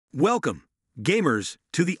Welcome, gamers,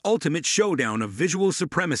 to the ultimate showdown of visual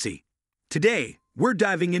supremacy. Today, we're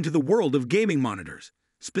diving into the world of gaming monitors,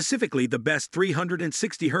 specifically the best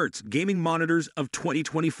 360Hz gaming monitors of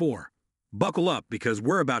 2024. Buckle up because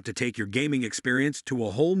we're about to take your gaming experience to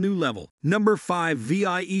a whole new level. Number 5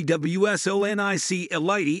 VIEWSONIC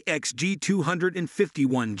Elite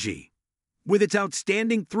XG251G. With its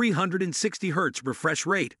outstanding 360Hz refresh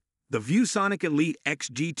rate, the ViewSonic Elite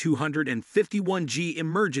XG251G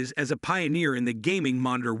emerges as a pioneer in the gaming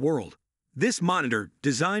monitor world. This monitor,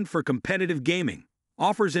 designed for competitive gaming,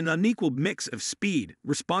 offers an unequaled mix of speed,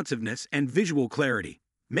 responsiveness, and visual clarity,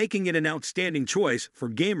 making it an outstanding choice for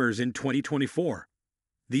gamers in 2024.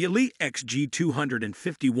 The Elite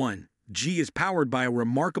XG251G is powered by a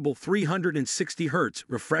remarkable 360Hz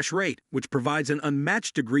refresh rate, which provides an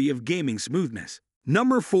unmatched degree of gaming smoothness.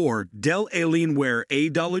 Number 4 Dell Alienware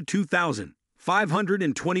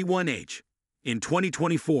AW2521H. In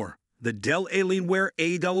 2024, the Dell Alienware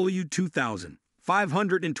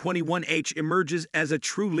AW2521H emerges as a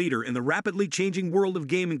true leader in the rapidly changing world of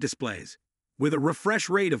gaming displays. With a refresh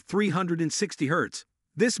rate of 360Hz,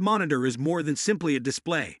 this monitor is more than simply a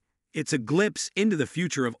display. It's a glimpse into the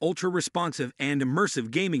future of ultra-responsive and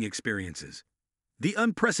immersive gaming experiences. The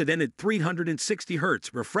unprecedented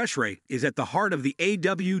 360Hz refresh rate is at the heart of the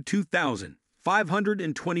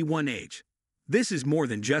AW2521H. This is more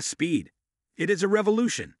than just speed. It is a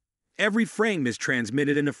revolution. Every frame is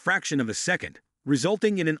transmitted in a fraction of a second,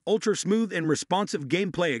 resulting in an ultra-smooth and responsive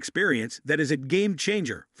gameplay experience that is a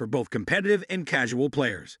game-changer for both competitive and casual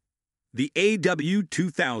players. The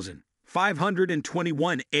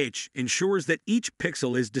AW2521H ensures that each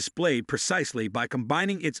pixel is displayed precisely by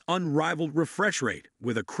combining its unrivaled refresh rate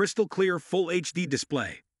with a crystal-clear Full HD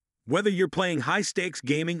display. Whether you're playing high-stakes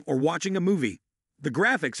gaming or watching a movie, the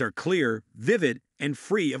graphics are clear, vivid, and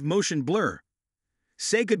free of motion blur.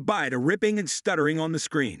 Say goodbye to ripping and stuttering on the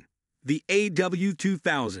screen. The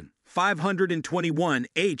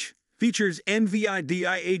AW2521H features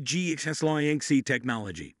Nvidia RTX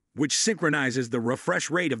technology, which synchronizes the refresh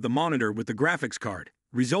rate of the monitor with the graphics card,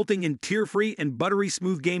 resulting in tear-free and buttery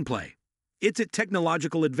smooth gameplay. It's a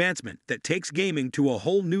technological advancement that takes gaming to a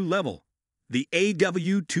whole new level. The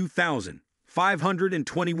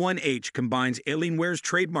AW2521H combines Alienware's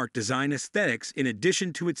trademark design aesthetics in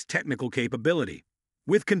addition to its technical capability.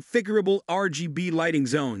 With configurable RGB lighting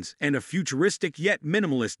zones and a futuristic yet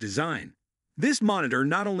minimalist design, this monitor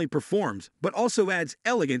not only performs but also adds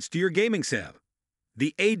elegance to your gaming setup.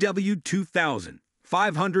 The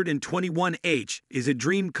AW2521H is a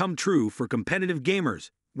dream come true for competitive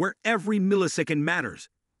gamers, where every millisecond matters.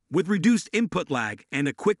 With reduced input lag and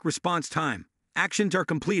a quick response time, actions are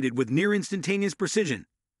completed with near-instantaneous precision,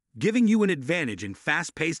 giving you an advantage in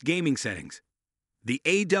fast-paced gaming settings. The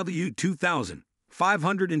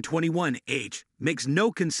AW2521H makes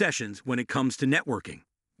no concessions when it comes to networking.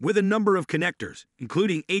 With a number of connectors,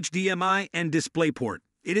 including HDMI and DisplayPort,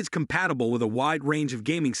 it is compatible with a wide range of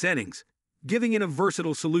gaming settings, giving it a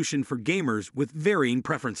versatile solution for gamers with varying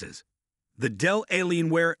preferences. The Dell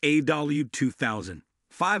Alienware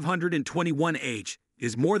AW2521H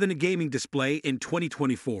is more than a gaming display in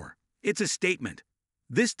 2024. It's a statement.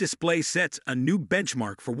 This display sets a new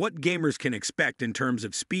benchmark for what gamers can expect in terms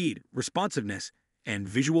of speed, responsiveness, and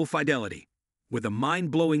visual fidelity. With a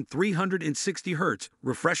mind-blowing 360Hz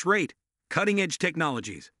refresh rate, cutting-edge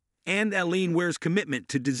technologies, and Alienware's commitment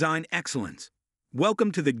to design excellence.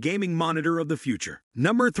 Welcome to the gaming monitor of the future.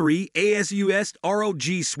 Number 3 ASUS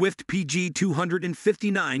ROG Swift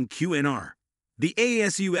PG259QNR. The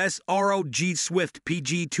ASUS ROG Swift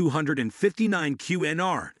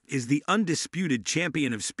PG259QNR is the undisputed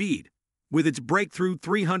champion of speed, with its breakthrough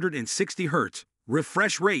 360Hz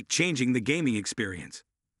refresh rate changing the gaming experience.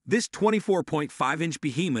 This 24.5-inch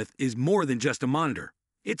behemoth is more than just a monitor.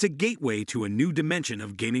 It's a gateway to a new dimension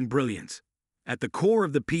of gaming brilliance. At the core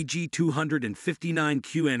of the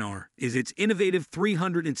PG259QNR is its innovative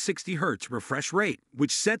 360Hz refresh rate,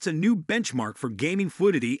 which sets a new benchmark for gaming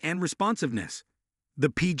fluidity and responsiveness. The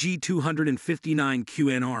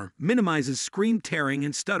PG259QNR minimizes screen tearing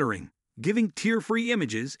and stuttering, giving tear-free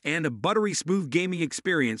images and a buttery smooth gaming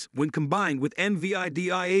experience when combined with Nvidia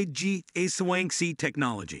RTX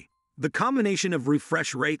technology. The combination of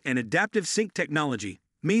refresh rate and adaptive sync technology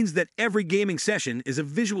means that every gaming session is a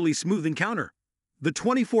visually smooth encounter. The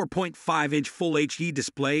 24.5-inch Full HD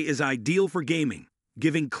display is ideal for gaming,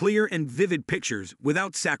 giving clear and vivid pictures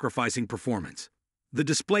without sacrificing performance. The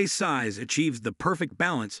display size achieves the perfect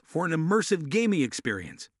balance for an immersive gaming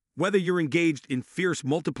experience, whether you're engaged in fierce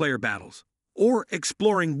multiplayer battles or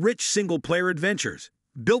exploring rich single-player adventures.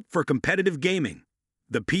 Built for competitive gaming,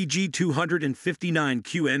 The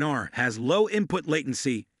PG259QNR has low input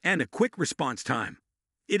latency and a quick response time.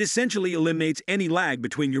 It essentially eliminates any lag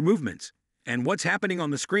between your movements and what's happening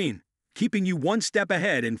on the screen, keeping you one step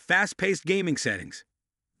ahead in fast-paced gaming settings.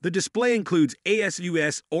 The display includes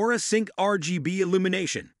ASUS Aura Sync RGB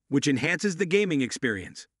illumination, which enhances the gaming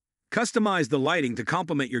experience. Customize the lighting to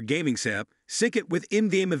complement your gaming setup, sync it with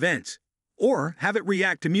in-game events, or have it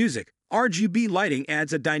react to music. RGB lighting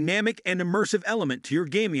adds a dynamic and immersive element to your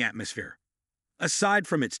gaming atmosphere. Aside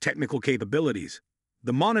from its technical capabilities,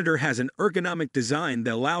 the monitor has an ergonomic design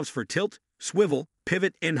that allows for tilt, swivel,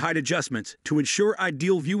 pivot, and height adjustments to ensure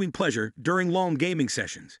ideal viewing pleasure during long gaming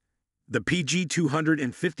sessions. The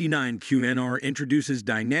PG259QNR introduces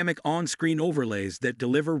dynamic on-screen overlays that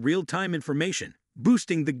deliver real-time information,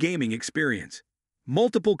 boosting the gaming experience.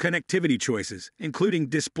 Multiple connectivity choices, including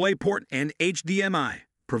DisplayPort and HDMI,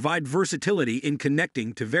 provide versatility in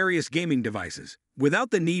connecting to various gaming devices.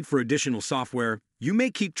 Without the need for additional software, you may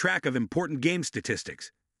keep track of important game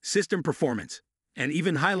statistics, system performance, and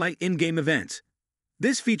even highlight in-game events.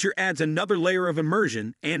 This feature adds another layer of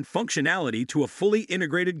immersion and functionality to a fully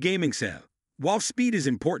integrated gaming setup. While speed is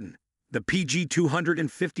important, the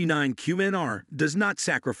PG259QNR does not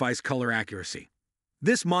sacrifice color accuracy.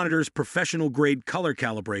 This monitor's professional-grade color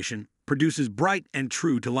calibration produces bright and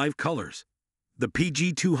true-to-life colors. The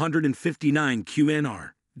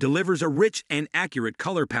PG259QNR delivers a rich and accurate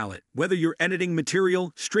color palette, whether you're editing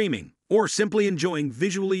material, streaming, or simply enjoying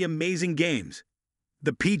visually amazing games.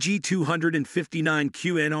 The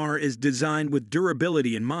PG259QNR is designed with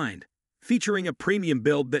durability in mind, featuring a premium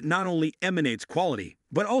build that not only emanates quality,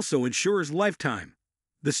 but also ensures lifetime.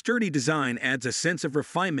 The sturdy design adds a sense of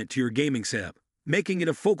refinement to your gaming setup, making it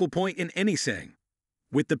a focal point in any setting.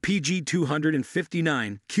 With the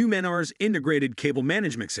PG259QNR's integrated cable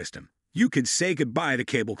management system, you can say goodbye to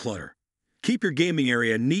cable clutter. Keep your gaming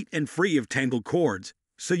area neat and free of tangled cords,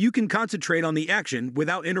 so you can concentrate on the action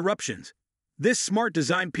without interruptions. This smart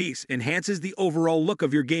design piece enhances the overall look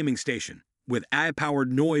of your gaming station. With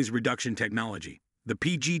AI-powered noise reduction technology, the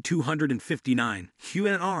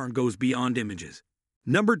PG259QNR goes beyond images.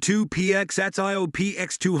 Number 2. PXATIO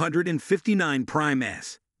PX259 Prime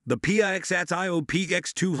S. The PXATIO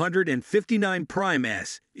PX259 Prime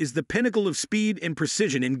S is the pinnacle of speed and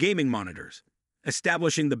precision in gaming monitors,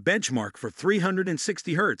 establishing the benchmark for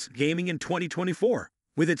 360 Hz gaming in 2024.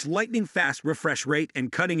 With its lightning-fast refresh rate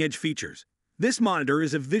and cutting-edge features, this monitor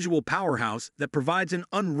is a visual powerhouse that provides an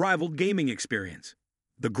unrivaled gaming experience.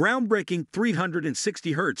 The groundbreaking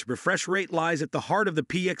 360 Hz refresh rate lies at the heart of the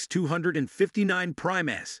PX259 Prime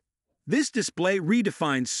S. This display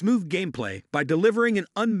redefines smooth gameplay by delivering an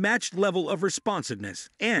unmatched level of responsiveness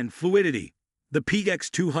and fluidity. The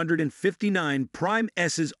PX259 Prime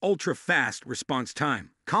S's ultra-fast response time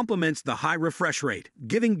complements the high refresh rate,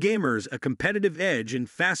 giving gamers a competitive edge in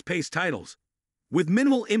fast-paced titles. With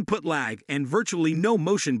minimal input lag and virtually no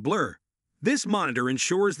motion blur, this monitor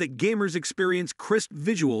ensures that gamers experience crisp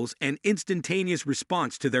visuals and instantaneous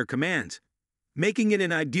response to their commands, making it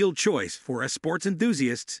an ideal choice for sports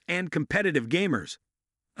enthusiasts and competitive gamers.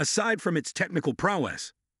 Aside from its technical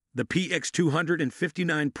prowess, the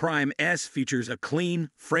PX259 Prime S features a clean,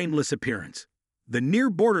 frameless appearance. The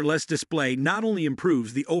near-borderless display not only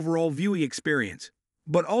improves the overall viewing experience,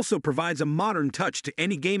 but also provides a modern touch to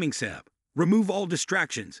any gaming setup. Remove all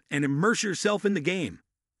distractions and immerse yourself in the game.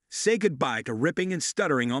 Say goodbye to ripping and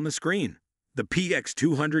stuttering on the screen. The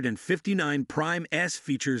PX259 Prime S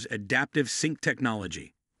features adaptive sync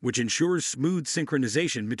technology, which ensures smooth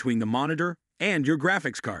synchronization between the monitor and your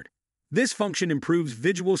graphics card. This function improves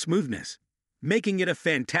visual smoothness, making it a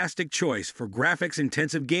fantastic choice for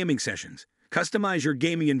graphics-intensive gaming sessions. Customize your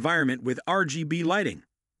gaming environment with RGB lighting.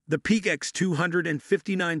 The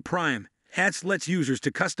PX259 Prime S lets users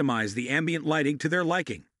to customize the ambient lighting to their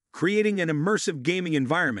liking, creating an immersive gaming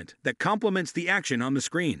environment that complements the action on the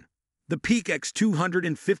screen. The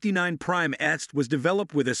PX259 Prime S was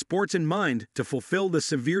developed with sports in mind to fulfill the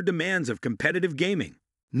severe demands of competitive gaming.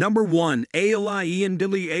 Number 1. ALI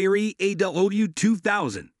Nvidia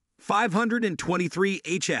RTX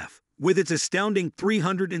 523HF. With its astounding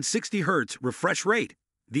 360 Hz refresh rate,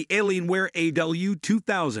 the Alienware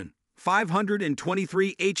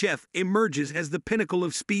AW2523HF emerges as the pinnacle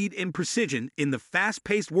of speed and precision in the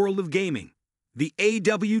fast-paced world of gaming. The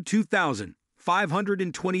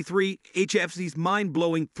AW2523HF's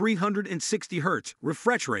mind-blowing 360 Hz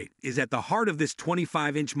refresh rate is at the heart of this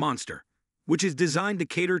 25-inch monster, which is designed to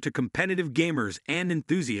cater to competitive gamers and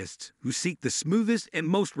enthusiasts who seek the smoothest and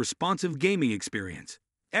most responsive gaming experience.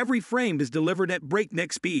 Every frame is delivered at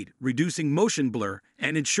breakneck speed, reducing motion blur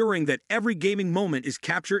and ensuring that every gaming moment is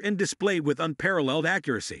captured and displayed with unparalleled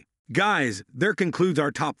accuracy. Guys, there concludes our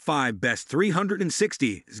top 5 best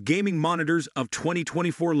 360 gaming monitors of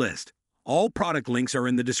 2024 list. All product links are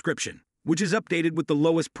in the description, which is updated with the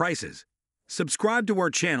lowest prices. Subscribe to our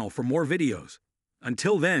channel for more videos.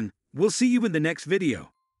 Until then, we'll see you in the next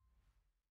video.